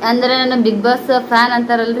ಅಂದರೆ ನನ್ನ ಬಿಗ್ ಬಾಸ್ ಫ್ಯಾನ್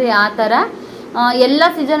ಅಂತಾರಲ್ರಿ, ಆ ಥರ ಎಲ್ಲ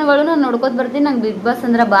ಸೀಸನ್ಗಳು ನಾನು ನೋಡ್ಕೊತ ಬರ್ತೀನಿ. ನಂಗೆ ಬಿಗ್ ಬಾಸ್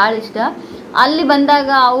ಅಂದ್ರೆ ಭಾಳ ಇಷ್ಟ. ಅಲ್ಲಿ ಬಂದಾಗ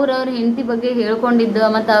ಅವ್ರವ್ರ ಹೆಂಡತಿ ಬಗ್ಗೆ ಹೇಳ್ಕೊಂಡಿದ್ದು,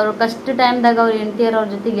 ಮತ್ತು ಅವ್ರ ಕಷ್ಟ ಟೈಮ್ದಾಗ ಅವ್ರ ಹೆಂಡತಿಯರು ಅವ್ರ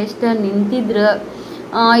ಜೊತೆಗೆ ಎಷ್ಟು ನಿಂತಿದ್ರು,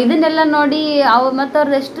 ಇದನ್ನೆಲ್ಲ ನೋಡಿ ಮತ್ತು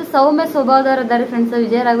ಅವ್ರದ್ದು ಎಷ್ಟು ಸೌಮ್ಯ ಸ್ವಭಾವದವ್ರು ಅದಾರೆ ಫ್ರೆಂಡ್ಸ್.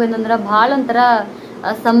 ವಿಜಯ ರಾಘವೇಂದ್ರ ಅಂದ್ರೆ ಭಾಳ ಒಂಥರ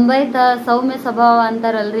ಸಂಬೈತ ಸೌಮ್ಯ ಸ್ವಭಾವ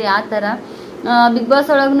ಅಂತಾರಲ್ರಿ, ಆ ಥರ. ಬಿಗ್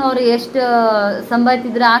ಬಾಸ್ ಒಳಗೂ ಅವ್ರು ಎಷ್ಟು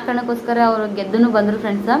ಸಂಬಾಯ್ತಿದ್ರು, ಆ ಕಾರಣಕ್ಕೋಸ್ಕರ ಅವ್ರು ಗೆದ್ದನು ಬಂದರು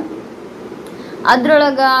ಫ್ರೆಂಡ್ಸ.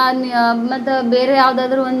 ಅದ್ರೊಳಗೆ ಮತ್ತು ಬೇರೆ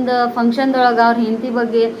ಯಾವುದಾದ್ರೂ ಒಂದು ಫಂಕ್ಷನ್ದೊಳಗೆ ಅವ್ರ ಹೆಂಡತಿ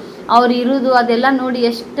ಬಗ್ಗೆ ಅವ್ರು ಇರೋದು ಅದೆಲ್ಲ ನೋಡಿ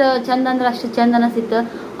ಎಷ್ಟು ಚಂದ ಅಂದ್ರೆ ಅಷ್ಟು ಚಂದ ಅನಿಸಿತ್ತು.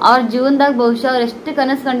 ಅವ್ರ ಜೀವನದಾಗ ಬಹುಶಃ ಅವ್ರು ಎಷ್ಟು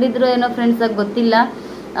ಕನಸು ಕಂಡಿದ್ರು ಏನೋ ಫ್ರೆಂಡ್ಸ್ ಆಗಿ ಗೊತ್ತಿಲ್ಲ.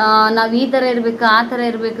 ನಾವು ಈ ಥರ ಇರಬೇಕು, ಆ ಥರ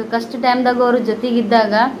ಇರಬೇಕು, ಕಷ್ಟ ಟೈಮ್ದಾಗ ಅವ್ರ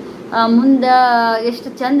ಜೊತೆಗಿದ್ದಾಗ ಮುಂದೆ ಎಷ್ಟು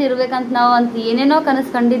ಚಂದ ಇರ್ಬೇಕಂತ ನಾವು ಅಂತ ಏನೇನೋ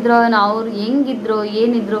ಕನಸು ಕಂಡಿದ್ರು. ಅವ್ರು ಹೆಂಗಿದ್ರು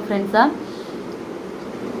ಏನಿದ್ರು ಫ್ರೆಂಡ್ಸ.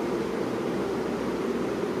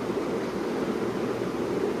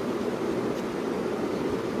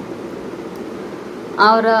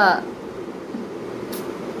 ಅವರ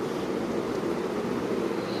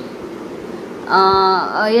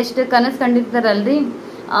ಎಷ್ಟು ಕನಸು ಕಂಡಿರ್ತಾರಲ್ರಿ.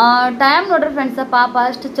 ಟೈಮ್ ನೋಡ್ರಿ ಫ್ರೆಂಡ್ಸ, ಪಾಪ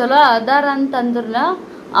ಅಷ್ಟು ಚಲೋ ಅದಾರ ಅಂತಂದ್ರಲ್ಲ,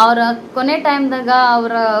 ಅವ್ರ ಕೊನೆ ಟೈಮ್ದಾಗ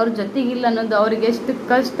ಅವ್ರ ಜೊತೆಗಿಲ್ಲ ಅನ್ನೋದು ಅವ್ರಿಗೆ ಎಷ್ಟು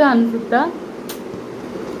ಕಷ್ಟ ಅನ್ಸುತ್ತ.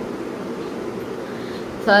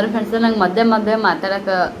 ಸಾರಿ ಫ್ರೆಂಡ್ಸ, ನಂಗೆ ಮಧ್ಯೆ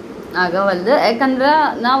ಮಾತಾಡಕ್ಕೆ ಆಗವಲ್ದು. ಯಾಕಂದ್ರೆ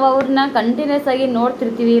ನಾವು ಅವ್ರನ್ನ ಕಂಟಿನ್ಯೂಸ್ ಆಗಿ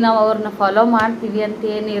ನೋಡ್ತಿರ್ತೀವಿ, ನಾವು ಅವ್ರನ್ನ ಫಾಲೋ ಮಾಡ್ತೀವಿ ಅಂತ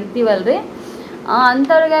ಏನು ಇರ್ತೀವಲ್ರಿ,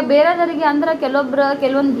 ಅಂಥವ್ರಿಗೆ ಬೇರೆದವರಿಗೆ ಅಂದ್ರೆ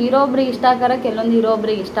ಕೆಲವೊಂದು ಹೀರೋ ಒಬ್ರಿಗೆ ಇಷ್ಟ ಆಗಾರ, ಕೆಲವೊಂದು ಹೀರೋ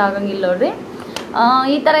ಒಬ್ರಿಗೆ ಇಷ್ಟ ಆಗಂಗಿಲ್ಲ ನೋಡ್ರಿ.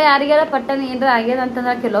 ಈ ಥರ ಯಾರಿಗಾರ ಪಟ್ಟನೆ ಏನಾರ ಆಗ್ಯದ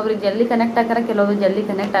ಅಂತಂದ್ರೆ ಕೆಲವೊಬ್ರಿಗೆ ಜಲ್ದಿ ಕನೆಕ್ಟ್ ಆಗಾರ, ಕೆಲವೊಬ್ರಿಗೆ ಜಲ್ದಿ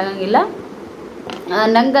ಕನೆಕ್ಟ್ ಆಗಂಗಿಲ್ಲ.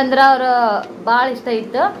 ನಂಗಂದ್ರೆ ಅವ್ರು ಭಾಳ ಇಷ್ಟ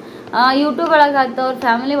ಇತ್ತು. ಯೂಟ್ಯೂಬ್ ಒಳಗಾಯ್ತು, ಅವ್ರ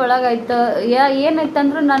ಫ್ಯಾಮಿಲಿ ಒಳಗಾಯ್ತು,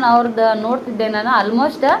 ಏನಾಯ್ತಂದ್ರೂ ನಾನು ಅವ್ರದ್ದು ನೋಡ್ತಿದ್ದೆ. ನಾನು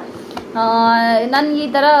ಆಲ್ಮೋಸ್ಟ್ ನನ್ಗೆ ಈ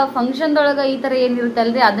ಥರ ಫಂಕ್ಷನ್ದೊಳಗೆ ಈ ಥರ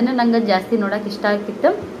ಏನಿರುತ್ತಲ್ರಿ ಅದನ್ನೇ ನಂಗೆ ಜಾಸ್ತಿ ನೋಡೋಕೆ ಇಷ್ಟ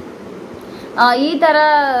ಆಗ್ತಿತ್ತು. ಈ ಥರ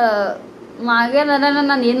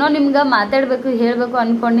ನಾನು ಏನೋ ನಿಮ್ಗೆ ಮಾತಾಡಬೇಕು ಹೇಳಬೇಕು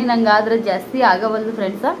ಅಂದ್ಕೊಂಡು ನಂಗೆ ಆದ್ರೆ ಜಾಸ್ತಿ ಆಗವಲ್ದು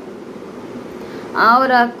ಫ್ರೆಂಡ್ಸ.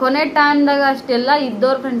 ಅವ್ರ ಕೊನೆ ಟೈಮ್ದಾಗ ಅಷ್ಟೆಲ್ಲ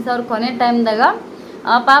ಇದ್ದವ್ರು ಫ್ರೆಂಡ್ಸ್. ಅವ್ರ ಕೊನೆ ಟೈಮ್ದಾಗ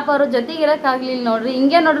ಪಾಪ ಅವ್ರ ಜೊತೆಗೆ ಇರೋಕ್ಕಾಗಲಿಲ್ಲ ನೋಡ್ರಿ.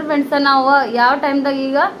 ಹಿಂಗೆ ನೋಡ್ರಿ ಫ್ರೆಂಡ್ಸ, ನಾವು ಯಾವ ಟೈಮ್ದಾಗ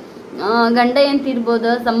ಈಗ ಗಂಡ ಎಂತ ಇರ್ಬೋದು,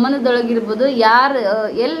 ಸಂಬಂಧದೊಳಗಿರ್ಬೋದು, ಯಾರು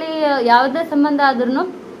ಎಲ್ಲಿ ಯಾವುದೇ ಸಂಬಂಧ ಆದ್ರೂ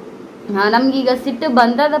ನಮ್ಗೀಗ ಸಿಟ್ಟು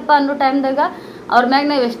ಬಂದದಪ್ಪ ಅನ್ನೋ ಟೈಮ್ದಾಗ ಅವ್ರ ಮ್ಯಾಗ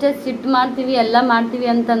ನಾವು ಎಷ್ಟೇ ಸಿಟ್ಟು ಮಾಡ್ತೀವಿ ಎಲ್ಲ ಮಾಡ್ತೀವಿ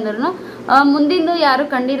ಅಂತಂದ್ರೂ ಮುಂದಿಂದು ಯಾರು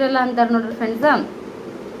ಕಂಡಿರಲ್ಲ ಅಂತಾರೆ ನೋಡ್ರಿ ಫ್ರೆಂಡ್ಸ.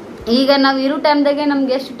 ಈಗ ನಾವು ಇರೋ ಟೈಮ್ದಾಗೆ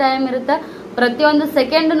ನಮ್ಗೆ ಎಷ್ಟು ಟೈಮ್ ಇರುತ್ತೆ ಪ್ರತಿಯೊಂದು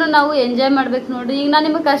ಸೆಕೆಂಡ್ನು ನಾವು ಎಂಜಾಯ್ ಮಾಡ್ಬೇಕು ನೋಡ್ರಿ. ಈಗ ನಾನು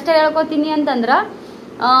ನಿಮಗೆ ಕಷ್ಟ ಹೇಳ್ಕೊತೀನಿ ಅಂತಂದ್ರೆ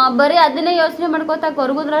ಬರೀ ಅದನ್ನೇ ಯೋಚನೆ ಮಾಡ್ಕೋತಾ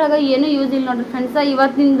ಕೊರಗೋದ್ರೊಳಗೆ ಏನೂ ಯೂಸ್ ಇಲ್ಲ ನೋಡ್ರಿ ಫ್ರೆಂಡ್ಸ.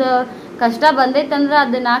 ಇವತ್ತಿಂದ ಕಷ್ಟ ಬಂದೈತಂದ್ರೆ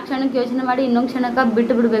ಅದನ್ನ ಆ ಕ್ಷಣಕ್ಕೆ ಯೋಚನೆ ಮಾಡಿ ಇನ್ನೊಂದು ಕ್ಷಣಕ್ಕೆ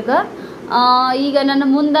ಬಿಟ್ಟು ಬಿಡ್ಬೇಕು. ಈಗ ನನ್ನ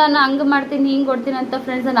ಮುಂದೆ ನಾ ಹಂಗೆ ಮಾಡ್ತೀನಿ ಹಿಂಗೆ ಕೊಡ್ತೀನಿ ಅಂತ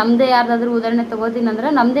ಫ್ರೆಂಡ್ಸ್ ನಮ್ಮದೇ ಯಾರ್ದಾದ್ರೂ ಉದಾಹರಣೆ ತೊಗೋತೀನಿ ಅಂದ್ರೆ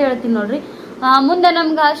ನಮ್ಮದೇ ಹೇಳ್ತೀನಿ ನೋಡ್ರಿ. ಮುಂದೆ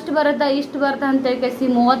ನಮ್ಗೆ ಅಷ್ಟು ಬರುತ್ತಾ ಇಷ್ಟು ಬರುತ್ತಾ ಅಂತ ಕೇಳಿಸಿ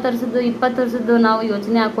 30 ವರ್ಷದ್ದು 20 ವರ್ಷದ್ದು ನಾವು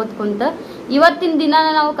ಯೋಚನೆ ಹಾಕೋದ್ಕೊಂತ ಇವತ್ತಿನ ದಿನಾನ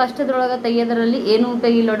ನಾವು ಕಷ್ಟದೊಳಗೆ ತೆಗಿಯೋದ್ರಲ್ಲಿ ಏನು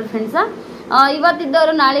ಉಪಯೋಗ ಇಲ್ಲ ನೋಡ್ರಿ ಫ್ರೆಂಡ್ಸ.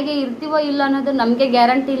 ಇವತ್ತಿದ್ದವರು ನಾಳೆಗೆ ಇರ್ತೀವೋ ಇಲ್ಲ ಅನ್ನೋದು ನಮಗೆ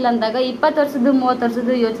ಗ್ಯಾರಂಟಿ ಇಲ್ಲ ಅಂದಾಗ 20 ವರ್ಷದ್ದು 30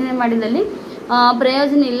 ವರ್ಷದ್ದು ಯೋಚನೆ ಮಾಡಿದಲ್ಲಿ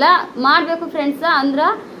ಪ್ರಯೋಜನ ಇಲ್ಲ. ಮಾಡಬೇಕು ಫ್ರೆಂಡ್ಸ. ಅಂದ್ರೆ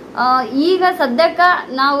ಈಗ ಸದ್ಯಕ್ಕೆ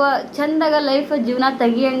ನಾವು ಚಂದಾಗ ಲೈಫ್ ಜೀವನ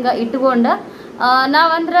ತೆಗಿಯಂಗ ಇಟ್ಕೊಂಡು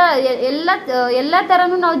ನಾವಂದ್ರೆ ಎಲ್ಲ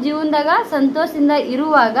ಥರನೂ ನಾವು ಜೀವನದಾಗ ಸಂತೋಷದಿಂದ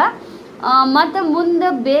ಇರುವಾಗ ಮತ್ತು ಮುಂದೆ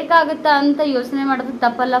ಬೇಕಾಗುತ್ತಾ ಅಂತ ಯೋಚನೆ ಮಾಡೋದು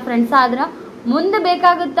ತಪ್ಪಲ್ಲ ಫ್ರೆಂಡ್ಸ್. ಆದ್ರೆ ಮುಂದೆ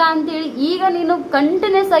ಬೇಕಾಗುತ್ತಾ ಅಂತೇಳಿ ಈಗ ನೀನು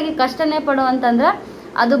ಕಂಟಿನ್ಯೂಸ್ ಆಗಿ ಕಷ್ಟನೇ ಪಡು ಅಂತಂದ್ರೆ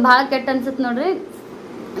ಅದು ಭಾಳ ಕೆಟ್ಟ ಅನ್ಸುತ್ತೆ ನೋಡ್ರಿ.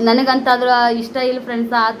 ನನಗಂತಾದ್ರೂ ಇಷ್ಟ ಇಲ್ಲ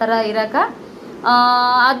ಫ್ರೆಂಡ್ಸ್ ಆ ಥರ ಇರೋಕೆ.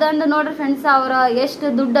 ಅದೊಂದು ನೋಡ್ರಿ ಫ್ರೆಂಡ್ಸ್, ಅವ್ರ ಎಷ್ಟು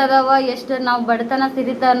ದುಡ್ಡು ಅದಾವ ಎಷ್ಟು ನಾವು ಬಡತನ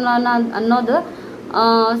ಸಿರಿತನ ಅನ್ನೋದು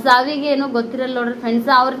ಸಾವಿಗೆ ಏನೋ ಗೊತ್ತಿರಲ್ಲ ನೋಡ್ರಿ ಫ್ರೆಂಡ್ಸ್.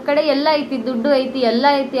 ಅವ್ರ ಕಡೆ ಎಲ್ಲ ಐತಿ, ದುಡ್ಡು ಐತಿ, ಎಲ್ಲ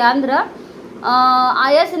ಐತಿ ಅಂದ್ರೆ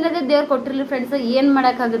ಆಯಾಸ ಅನ್ನೋದೇ ದೇವ್ರು ಕೊಟ್ಟಿರ್ಲಿ ಫ್ರೆಂಡ್ಸ್. ಏನು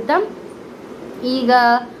ಮಾಡೋಕ್ಕಾಗುತ್ತಾ? ಈಗ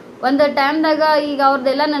ಒಂದು ಟೈಮ್ದಾಗ ಈಗ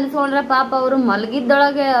ಅವ್ರದ್ದೆಲ್ಲ ನೆನೆಸ್ಕೊಂಡ್ರೆ ಪಾಪ ಅವರು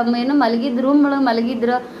ಮಲಗಿದ್ದೊಳಗೆ ಏನು ಮಲಗಿದ್ ರೂಮ್ ಒಳಗೆ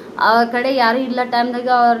ಮಲಗಿದ್ರು ಆ ಕಡೆ ಯಾರು ಇಲ್ಲ ಟೈಮ್ದಾಗ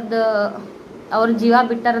ಅವ್ರ ಜೀವ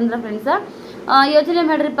ಬಿಟ್ಟಾರಂದ್ರೆ ಫ್ರೆಂಡ್ಸ ಯೋಚನೆ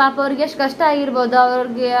ಮಾಡ್ರಿ ಪಾಪ ಅವ್ರಿಗೆ ಎಷ್ಟು ಕಷ್ಟ ಆಗಿರ್ಬೋದು.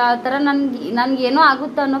 ಅವ್ರಿಗೆ ಆ ಥರ ನನ್ಗೇನೋ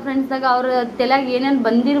ಆಗುತ್ತಾ ಅನ್ನೋ ಫ್ರೆಂಡ್ಸ್ದಾಗ ಅವ್ರ ತಲೆಯಾಗ ಏನೇನು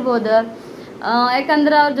ಬಂದಿರ್ಬೋದು.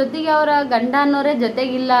 ಯಾಕಂದ್ರೆ ಅವ್ರ ಜೊತೆಗೆ ಅವರ ಗಂಡ ಅನ್ನೋರೇ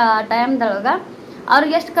ಜೊತೆಗಿಲ್ಲ ಆ ಟೈಮ್ದೊಳಗೆ.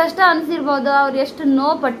 ಅವ್ರಿಗೆ ಎಷ್ಟು ಕಷ್ಟ ಅನಿಸಿರ್ಬೋದು, ಅವ್ರು ಎಷ್ಟು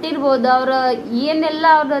ನೋವು ಪಟ್ಟಿರ್ಬೋದು, ಅವ್ರು ಏನೆಲ್ಲ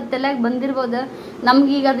ಅವ್ರ ತಲೆಯಾಗ ಬಂದಿರ್ಬೋದು.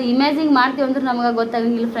 ನಮ್ಗೀಗ ಅದು ಇಮ್ಯಾಜಿನ್ ಮಾಡ್ತೀವಿ ಅಂದ್ರೆ ನಮ್ಗೆ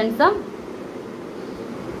ಗೊತ್ತಾಗಂಗಿಲ್ಲ ಫ್ರೆಂಡ್ಸ.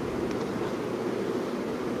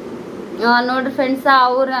 ನೋಡ್ರಿ ಫ್ರೆಂಡ್ಸ,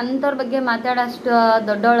 ಅವ್ರು ಅಂಥವ್ರ ಬಗ್ಗೆ ಮಾತಾಡೋಷ್ಟು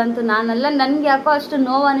ದೊಡ್ಡವಳಂತೂ ನಾನಲ್ಲ. ನನ್ಗೆ ಯಾಕೋ ಅಷ್ಟು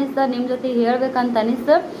ನೋವು ಅನಿಸ್ತ ನಿಮ್ಮ ಜೊತೆ ಹೇಳ್ಬೇಕಂತ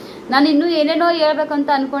ಅನಿಸ್ತು. ನಾನು ಇನ್ನೂ ಏನೇನೋ ಹೇಳ್ಬೇಕಂತ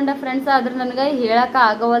ಅನ್ಕೊಂಡೆ ಫ್ರೆಂಡ್ಸ್, ಆದ್ರೆ ನನಗೆ ಹೇಳಕ್ಕೆ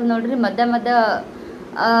ಆಗವಲ್ದು ನೋಡ್ರಿ. ಮಧ್ಯ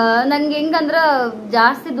ನಂಗೆ ಹೆಂಗಂದ್ರೆ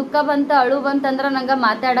ಜಾಸ್ತಿ ದುಃಖ ಬಂತು ಅಳು ಬಂತಂದ್ರೆ ನಂಗೆ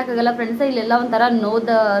ಮಾತಾಡೋಕ್ಕಾಗಲ್ಲ ಫ್ರೆಂಡ್ಸ. ಇಲ್ಲೆಲ್ಲ ಒಂಥರ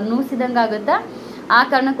ನೋಸಿದಂಗೆ ಆಗುತ್ತೆ. ಆ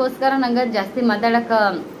ಕಾರಣಕ್ಕೋಸ್ಕರ ನಂಗೆ ಜಾಸ್ತಿ ಮಾತಾಡೋಕೆ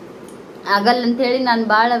ಆಗಲ್ಲ ಅಂಥೇಳಿ ನಾನು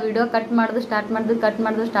ಭಾಳ ವಿಡಿಯೋ ಕಟ್ ಮಾಡೋದು ಸ್ಟಾರ್ಟ್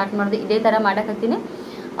ಮಾಡೋದು ಇದೇ ಥರ ಮಾಡಕತ್ತೀನಿ.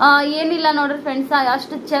 ಏನಿಲ್ಲ ನೋಡ್ರಿ ಫ್ರೆಂಡ್ಸ,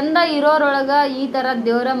 ಅಷ್ಟು ಚಂದ ಇರೋರೊಳಗೆ ಈ ಥರ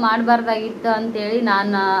ದೇವ್ರ ಮಾಡಬಾರ್ದಾಗಿತ್ತು ಅಂತೇಳಿ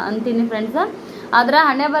ನಾನು ಅಂತೀನಿ ಫ್ರೆಂಡ್ಸ. ಆದ್ರೆ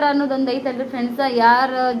ಹಣೆ ಬರ ಅನ್ನೋದೊಂದು ಐತಲ್ರಿ ಫ್ರೆಂಡ್ಸ.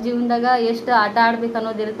 ಯಾರ ಜೀವನದಾಗ ಎಷ್ಟು ಆಟ ಆಡ್ಬೇಕು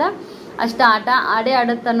ಅನ್ನೋದಿರುತ್ತೆ ಅಷ್ಟು ಆಟ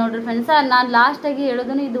ಆಡುತ್ತೆ ನೋಡ್ರಿ ಫ್ರೆಂಡ್ಸ. ನಾನು ಲಾಸ್ಟಾಗಿ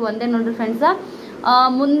ಹೇಳೋದನ್ನು ಇದು ಒಂದೇ ನೋಡ್ರಿ ಫ್ರೆಂಡ್ಸ.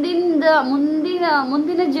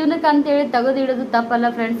 ಮುಂದಿನ ಜೀವನಕ್ಕೆ ಅಂತೇಳಿ ತೆಗೆದಿಡೋದು ತಪ್ಪಲ್ಲ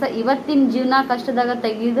ಫ್ರೆಂಡ್ಸ. ಇವತ್ತಿನ ಜೀವನ ಕಷ್ಟದಾಗ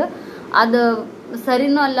ತೆಗೆದು ಅದು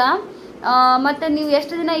ಸರಿನೂ ಅಲ್ಲ. ಮತ್ತು ನೀವು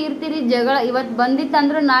ಎಷ್ಟು ದಿನ ಇರ್ತೀರಿ, ಜಗಳ ಇವತ್ತು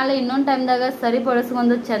ಬಂದಿತ್ತಂದ್ರೆ ನಾಳೆ ಇನ್ನೊಂದು ಟೈಮ್ದಾಗ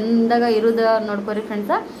ಸರಿಪಡಿಸ್ಕೊಂಡು ಚಂದಾಗ ಇರೋದು ನೋಡ್ಕೊರಿ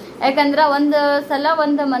ಫ್ರೆಂಡ್ಸ. ಯಾಕಂದ್ರೆ ಒಂದು ಸಲ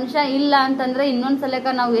ಒಂದು ಮನುಷ್ಯ ಇಲ್ಲ ಅಂತಂದ್ರೆ ಇನ್ನೊಂದು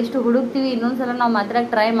ಸಲಕ್ಕೆ ನಾವು ಎಷ್ಟು ಹುಡುಕ್ತೀವಿ, ಇನ್ನೊಂದು ಸಲ ನಾವು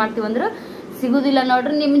ಮಾತಾಡಕ್ಕೆ ಟ್ರೈ ಮಾಡ್ತೀವಿ ಅಂದ್ರೆ ಸಿಗೋದಿಲ್ಲ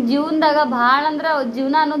ನೋಡ್ರಿ. ನಿಮ್ಮ ಜೀವನದಾಗ ಭಾಳ ಅಂದ್ರೆ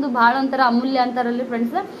ಜೀವನ ಅನ್ನೋದು ಭಾಳ ಒಂಥರ ಅಮೂಲ್ಯ ಅಂತಾರಲ್ಲಿ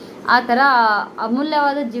ಫ್ರೆಂಡ್ಸ್. ಆ ಥರ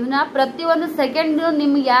ಅಮೂಲ್ಯವಾದ ಜೀವನ. ಪ್ರತಿಯೊಂದು ಸೆಕೆಂಡು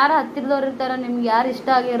ನಿಮ್ಗೆ ಯಾರು ಹತ್ತಿರದವ್ರು ಇರ್ತಾರ, ನಿಮ್ಗೆ ಯಾರು ಇಷ್ಟ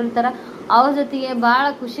ಆಗಿರ್ತಾರ ಅವ್ರ ಜೊತೆಗೆ ಭಾಳ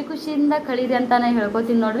ಖುಷಿಯಿಂದ ಕಳೀರಿ ಅಂತ ನಾನು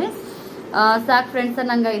ಹೇಳ್ಕೊತೀನಿ ನೋಡ್ರಿ. ಸಾಕು ಫ್ರೆಂಡ್ಸ,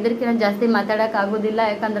 ನಂಗೆ ಇದಕ್ಕಿಂತ ಜಾಸ್ತಿ ಮಾತಾಡೋಕೆ ಆಗೋದಿಲ್ಲ.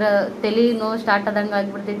 ಯಾಕಂದ್ರೆ ತಲೆ ನೋವು ಸ್ಟಾರ್ಟ್ ಆದಂಗೆ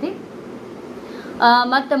ಆಗ್ಬಿಡ್ತೈತಿ.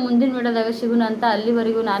 ಮತ್ತು ಮುಂದಿನ ವಿಡಿಯೋದಾಗ ಸಿಗೋಣ ಅಂತ.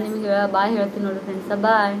 ಅಲ್ಲಿವರೆಗೂ ನಾನು ನಿಮ್ಗೆ ಬಾಯ್ ಹೇಳ್ತೀನಿ ನೋಡ್ರಿ ಫ್ರೆಂಡ್ಸ.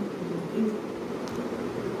 ಬಾಯ್.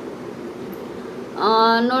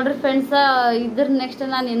 ನೋಡ್ರಿ ಫ್ರೆಂಡ್ಸ, ಇದ್ರ ನೆಕ್ಸ್ಟ್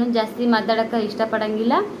ನಾನು ಏನೂ ಜಾಸ್ತಿ ಮಾತಾಡೋಕೆ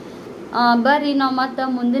ಇಷ್ಟಪಡಂಗಿಲ್ಲ. ಬರ್ರಿ ನಾವು ಮತ್ತು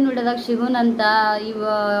ಮುಂದಿನ ವಿಡಿಯೋದಾಗ ಸಿಗೋಣ ಅಂತ.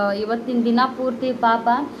 ಇವತ್ತಿನ ದಿನ ಪೂರ್ತಿ ಪಾಪ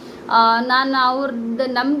ನಾನು ಅವ್ರದ್ದು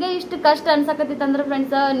ನಮಗೆ ಇಷ್ಟು ಕಷ್ಟ ಅನ್ಸಕತ್ತಿತ್ತಂದ್ರೆ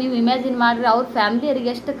ಫ್ರೆಂಡ್ಸ ನೀವು ಇಮ್ಯಾಜಿನ್ ಮಾಡಿರಿ ಅವ್ರ ಫ್ಯಾಮ್ಲಿಯರಿಗೆ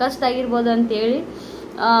ಎಷ್ಟು ಕಷ್ಟ ಆಗಿರ್ಬೋದು ಅಂತೇಳಿ.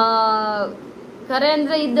 ಖರೆ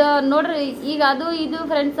ಅಂದರೆ ಇದು ನೋಡ್ರಿ, ಈಗ ಅದು ಇದು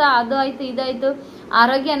ಫ್ರೆಂಡ್ಸ, ಅದು ಆಯಿತು ಇದಾಯಿತು.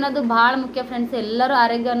 ಆರೋಗ್ಯ ಅನ್ನೋದು ಭಾಳ ಮುಖ್ಯ ಫ್ರೆಂಡ್ಸ್. ಎಲ್ಲರೂ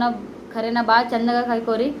ಆರೋಗ್ಯನ ಖರೇನ ಭಾಳ ಚೆಂದಾಗ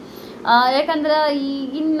ಕಾಯ್ಕೋರಿ. ಯಾಕಂದ್ರೆ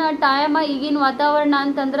ಈಗಿನ ಟೈಮ ಈಗಿನ ವಾತಾವರಣ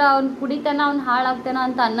ಅಂತಂದ್ರೆ ಅವ್ನು ಕುಡಿತಾನ ಅವ್ನು ಹಾಳಾಗ್ತಾನ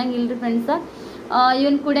ಅಂತ ಅನ್ನಂಗಿಲ್ರಿ ಫ್ರೆಂಡ್ಸ.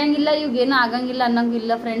 ಇವನ್ ಕುಡಿಯಂಗಿಲ್ಲ ಇವಾಗೇನು ಆಗಂಗಿಲ್ಲ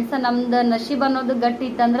ಅನ್ನೋಂಗಿಲ್ಲ ಫ್ರೆಂಡ್ಸ. ನಮ್ದು ನಶೀಬ್ ಅನ್ನೋದು ಗಟ್ಟಿ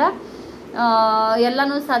ಇತ್ತಂದ್ರೆ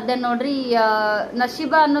ಎಲ್ಲನೂ ಸಾಧ್ಯ ನೋಡ್ರಿ.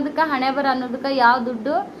 ನಶೀಬ ಅನ್ನೋದಕ್ಕೆ ಹಣೆ ಬರ ಅನ್ನೋದಕ್ಕೆ ಯಾವ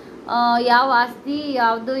ದುಡ್ಡು ಯಾವ ಆಸ್ತಿ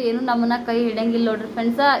ಯಾವುದು ಏನು ನಮ್ಮನ್ನ ಕೈ ಹಿಡಂಗಿಲ್ಲ ನೋಡ್ರಿ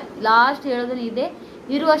ಫ್ರೆಂಡ್ಸ. ಲಾಸ್ಟ್ ಹೇಳೋದು ಇದೆ,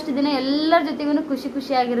 ಇರುವಷ್ಟು ದಿನ ಎಲ್ಲರ ಜೊತೆಗೂ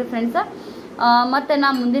ಖುಷಿಯಾಗಿರಿ ಫ್ರೆಂಡ್ಸ. ಮತ್ತು ನಾ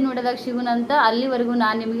ಮುಂದಿನ ವಿಡಿಯೋದಾಗ ಸಿಗೋಣ ಅಂತ. ಅಲ್ಲಿವರೆಗೂ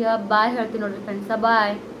ನಾನು ನಿಮಗೆ ಬಾಯ್ ಹೇಳ್ತೀನಿ ನೋಡ್ರಿ ಫ್ರೆಂಡ್ಸ.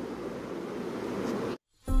 ಬಾಯ್.